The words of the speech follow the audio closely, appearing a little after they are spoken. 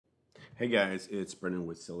Hey guys, it's Brendan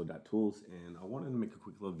with Seller.Tools, and I wanted to make a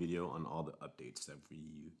quick little video on all the updates that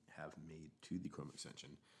we have made to the Chrome extension.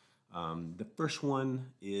 The first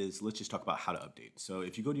one is, let's just talk about how to update. So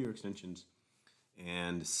if you go to your extensions,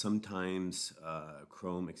 and sometimes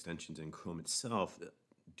Chrome extensions and Chrome itself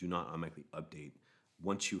do not automatically update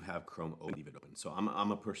once you have Chrome open, leave it open. So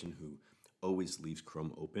I'm a person who always leaves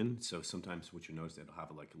Chrome open. So sometimes what you notice, it'll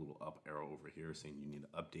have like a little up arrow over here saying you need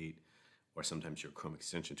to update, or sometimes your Chrome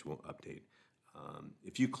extensions won't update.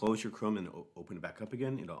 If you close your Chrome and open it back up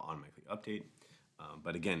again, it'll automatically update.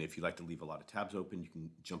 But again, if you like to leave a lot of tabs open, you can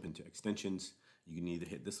jump into extensions. You can either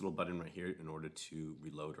hit this little button right here in order to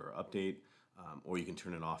reload or update, or you can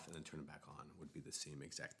turn it off and then turn it back on. Would be the same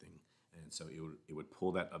exact thing. And so it would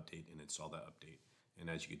pull that update and install that update. And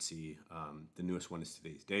as you can see, the newest one is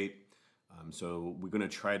today's date. So we're going to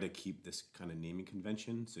try to keep this kind of naming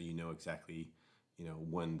convention so you know exactly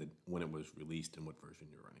when it was released and what version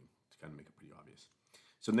you're running, to kind of make it pretty obvious.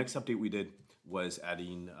 So next update we did was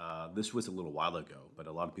adding, this was a little while ago, but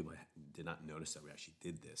a lot of people did not notice that we actually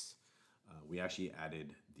did this. We actually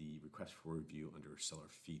added the request for review under seller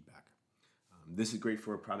feedback. This is great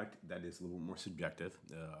for a product that is a little more subjective,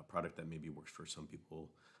 a product that maybe works for some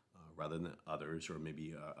people rather than others, or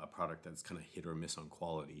maybe a product that's kind of hit or miss on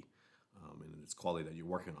quality, and it's quality that you're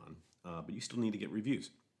working on, but you still need to get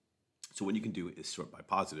reviews. So what you can do is sort by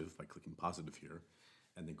positive by clicking positive here,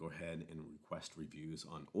 and then go ahead and request reviews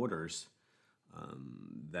on orders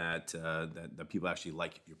that people actually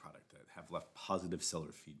like your product, that have left positive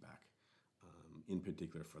seller feedback, in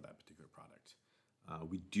particular for that particular product.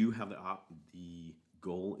 We do have the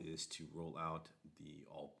goal is to roll out the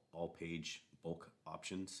all page bulk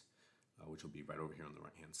options, which will be right over here on the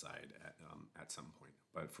right hand side at some point.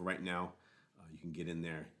 But for right now, you can get in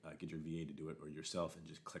there, get your VA to do it or yourself, and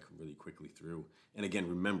just click really quickly through. And again,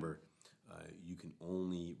 remember, you can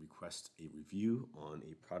only request a review on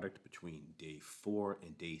a product between day 4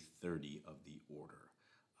 and day 30 of the order.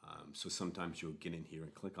 So sometimes you'll get in here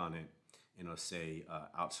and click on it, and it'll say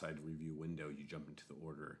outside review window, you jump into the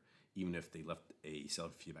order, even if they left a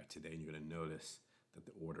seller feedback today, and you're going to notice that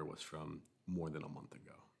the order was from more than a month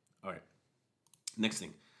ago. All right, next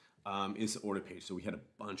thing. Is the order page. So we had a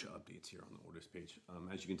bunch of updates here on the orders page.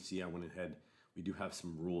 As you can see, I went ahead, we do have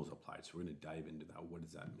some rules applied, so we're going to dive into that. What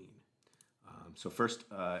does that mean? So first,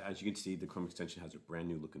 as you can see, the Chrome extension has a brand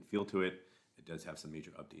new look and feel to it. It does have some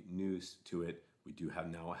major update news to it. We do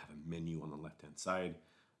now have a menu on the left-hand side.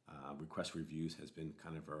 Request reviews has been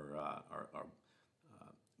kind of our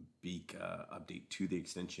big update to the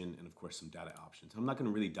extension, and of course some data options. I'm not going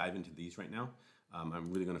to really dive into these right now.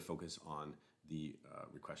 I'm really going to focus on the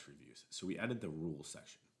request reviews. So we added the rules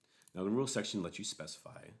section. Now the rules section lets you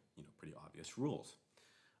specify, pretty obvious rules.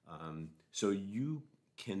 So you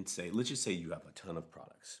can say, let's just say you have a ton of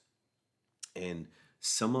products, and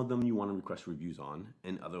some of them you want to request reviews on,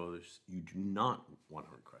 and others you do not want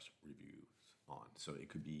to request reviews on. So it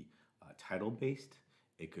could be title based.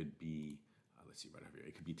 It could be, let's see right over here.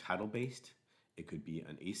 It could be title based. It could be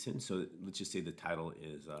an ASIN. So let's just say the title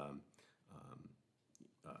is a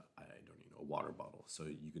water bottle. So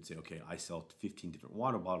you could say, okay, I sell 15 different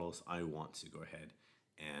water bottles. I want to go ahead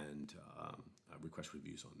and request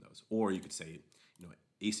reviews on those. Or you could say,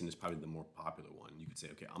 ASIN is probably the more popular one. You could say,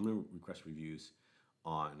 okay, I'm going to request reviews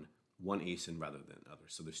on one ASIN rather than others.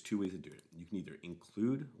 So there's two ways to do it. You can either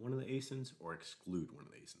include one of the ASINs or exclude one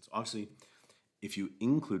of the ASINs. Obviously, if you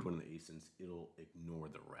include one of the ASINs, it'll ignore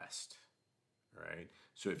the rest. All right.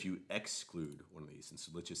 So if you exclude one of the ASINs,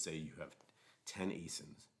 so let's just say you have 10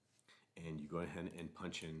 ASINs, and you go ahead and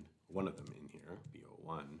punch in one of them in here,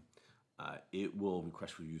 BO1, it will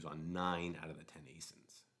request reviews on 9 out of the 10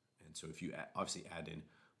 ASINs. And so if you obviously add in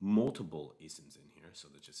multiple ASINs in here, so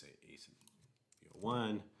let's just say ASIN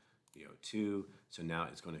BO1, BO2, so now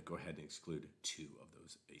it's going to go ahead and exclude 2 of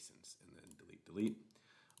those ASINs, and then delete.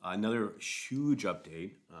 Another huge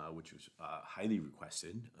update, which was highly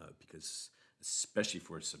requested, because especially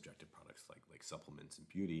for subjective products like supplements and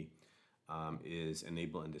beauty, is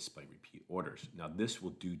enable and display repeat orders. Now this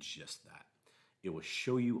will do just that. It will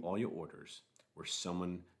show you all your orders where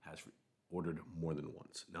someone has ordered more than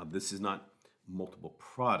once. Now this is not multiple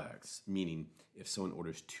products, meaning if someone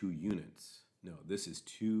orders 2 units. No, this is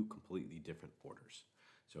 2 completely different orders.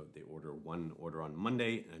 So they order one order on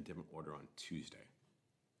Monday and a different order on Tuesday.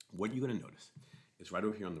 What you're going to notice is right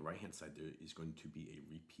over here on the right hand side there is going to be a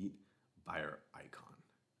repeat buyer icon,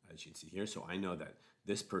 as you can see here. So I know that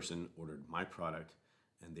this person ordered my product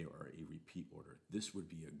and they are a repeat order. This would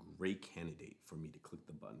be a great candidate for me to click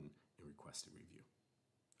the button and request a review.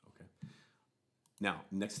 Okay. Now,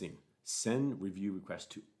 next thing, send review requests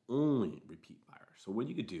to only repeat buyer. So what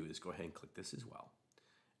you could do is go ahead and click this as well.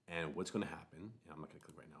 And what's going to happen, and I'm not going to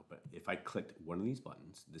click right now, but if I clicked one of these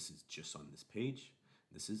buttons, this is just on this page.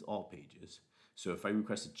 This is all pages. So if I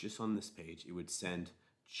requested just on this page, it would send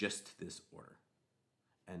just this order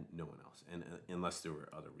and no one else, and unless there were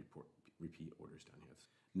other repeat orders down here.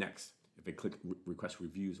 Next, if I click request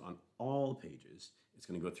reviews on all pages, it's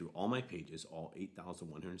going to go through all my pages, all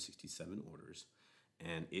 8,167 orders,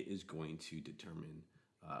 and it is going to determine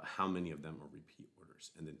how many of them are repeat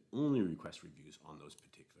orders, and then only request reviews on those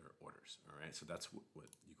particular orders. All right, so that's what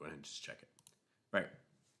you go ahead and just check it. Right,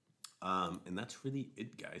 and that's really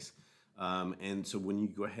it, guys. And so when you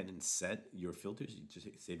go ahead and set your filters, you just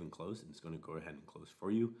hit save and close, and it's going to go ahead and close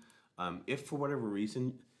for you. If for whatever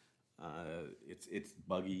reason it's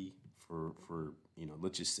buggy for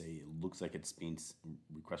let's just say it looks like it's being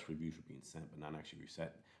request reviews are being sent but not actually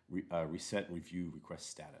reset. Reset review request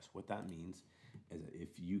status. What that means is that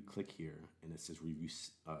if you click here and it says review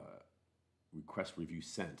request review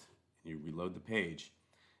sent and you reload the page,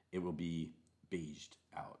 it will be beiged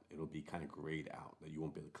out. It'll be kind of grayed out that you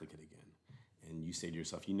won't be able to click it again. And you say to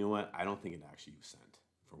yourself, you know what? I don't think it actually was sent.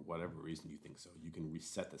 For whatever reason you think so, you can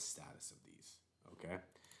reset the status of these. Okay,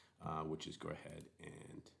 which is go ahead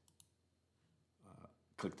and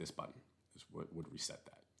click this button. Is what would reset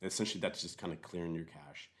that. Essentially, that's just kind of clearing your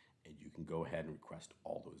cache, and you can go ahead and request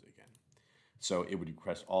all those again. So it would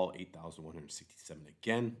request all 8,167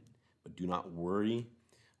 again, but do not worry.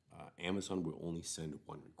 Amazon will only send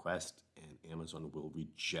one request, and Amazon will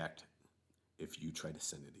reject if you try to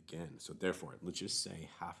send it again. So therefore, let's just say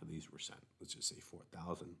half of these were sent. Let's just say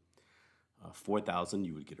 4,000. 4,000,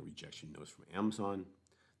 you would get a rejection notice from Amazon.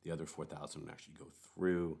 The other 4,000 would actually go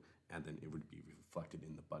through, and then it would be reflected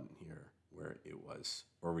in the button here where it was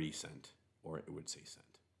already sent, or it would say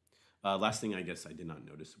sent. Last thing I guess I did not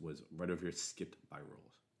notice was right over here, skipped by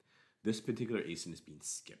roles. This particular ASIN is being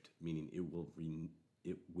skipped, meaning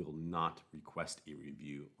it will not request a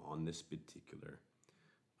review on this particular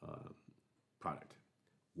product.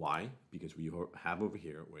 Why? Because we have over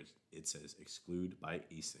here where it says exclude by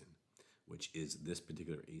ASIN, which is this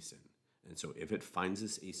particular ASIN. And so if it finds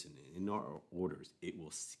this ASIN in our orders, it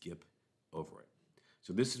will skip over it.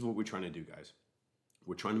 So this is what we're trying to do, guys.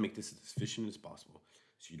 We're trying to make this as efficient as possible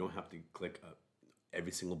so you don't have to click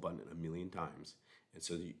every single button a million times. And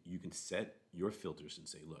so you can set your filters and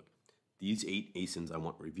say, look, these 8 ASINs I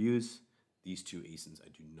want reviews. These 2 ASINs I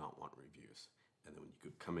do not want reviews. And then when you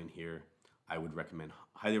could come in here, I would recommend,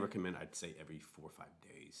 highly recommend, I'd say every 4 or 5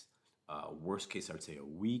 days. Worst case, I would say a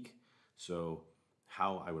week. So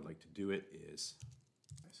how I would like to do it is,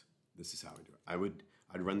 this is how I do it.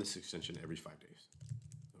 I'd run this extension every 5 days,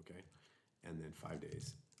 okay? And then 5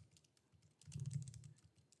 days,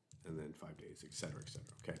 and then 5 days, et cetera,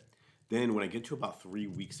 okay? Then when I get to about 3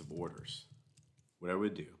 weeks of orders, what I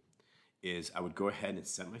would do is I would go ahead and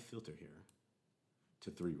set my filter here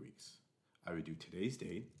to 3 weeks. I would do today's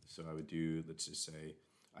date. So I would do, let's just say,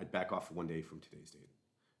 I'd back off 1 day from today's date.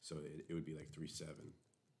 So it would be like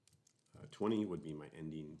 3/7/20 would be my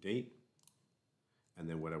ending date. And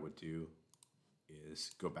then what I would do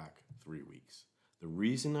is go back 3 weeks. The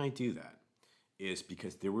reason I do that is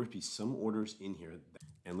because there would be some orders in here,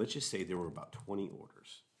 and let's just say there were about 20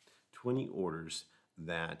 orders. 20 orders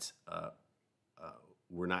that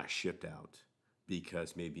were not shipped out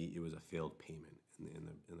because maybe it was a failed payment and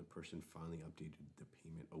the person finally updated the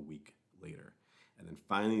payment a week later. And then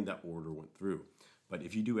finally that order went through. But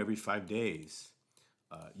if you do every 5 days,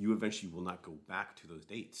 you eventually will not go back to those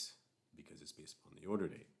dates because it's based upon the order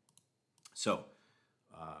date. So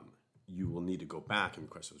you will need to go back and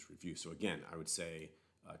request those reviews. So again, I would say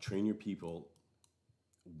train your people.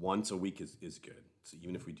 Once a week is good. So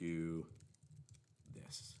even if we do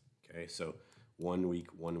this, okay? So 1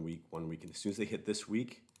 week, 1 week, 1 week. And as soon as they hit this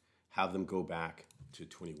week, have them go back to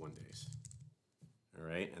 21 days. All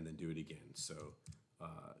right, and then do it again. So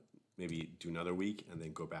maybe do another week and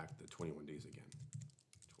then go back to 21 days again.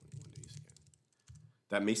 21 days again.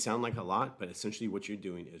 That may sound like a lot, but essentially what you're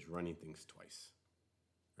doing is running things twice.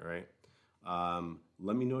 All right.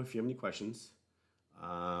 Let me know if you have any questions.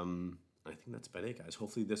 I think that's about it, guys.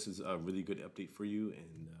 Hopefully this is a really good update for you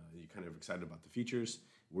and you're kind of excited about the features.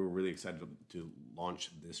 We're really excited to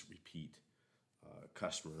launch this repeat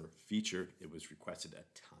customer feature. It was requested a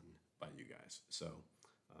ton by you guys. So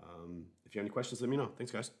if you have any questions, let me know.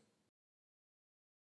 Thanks, guys.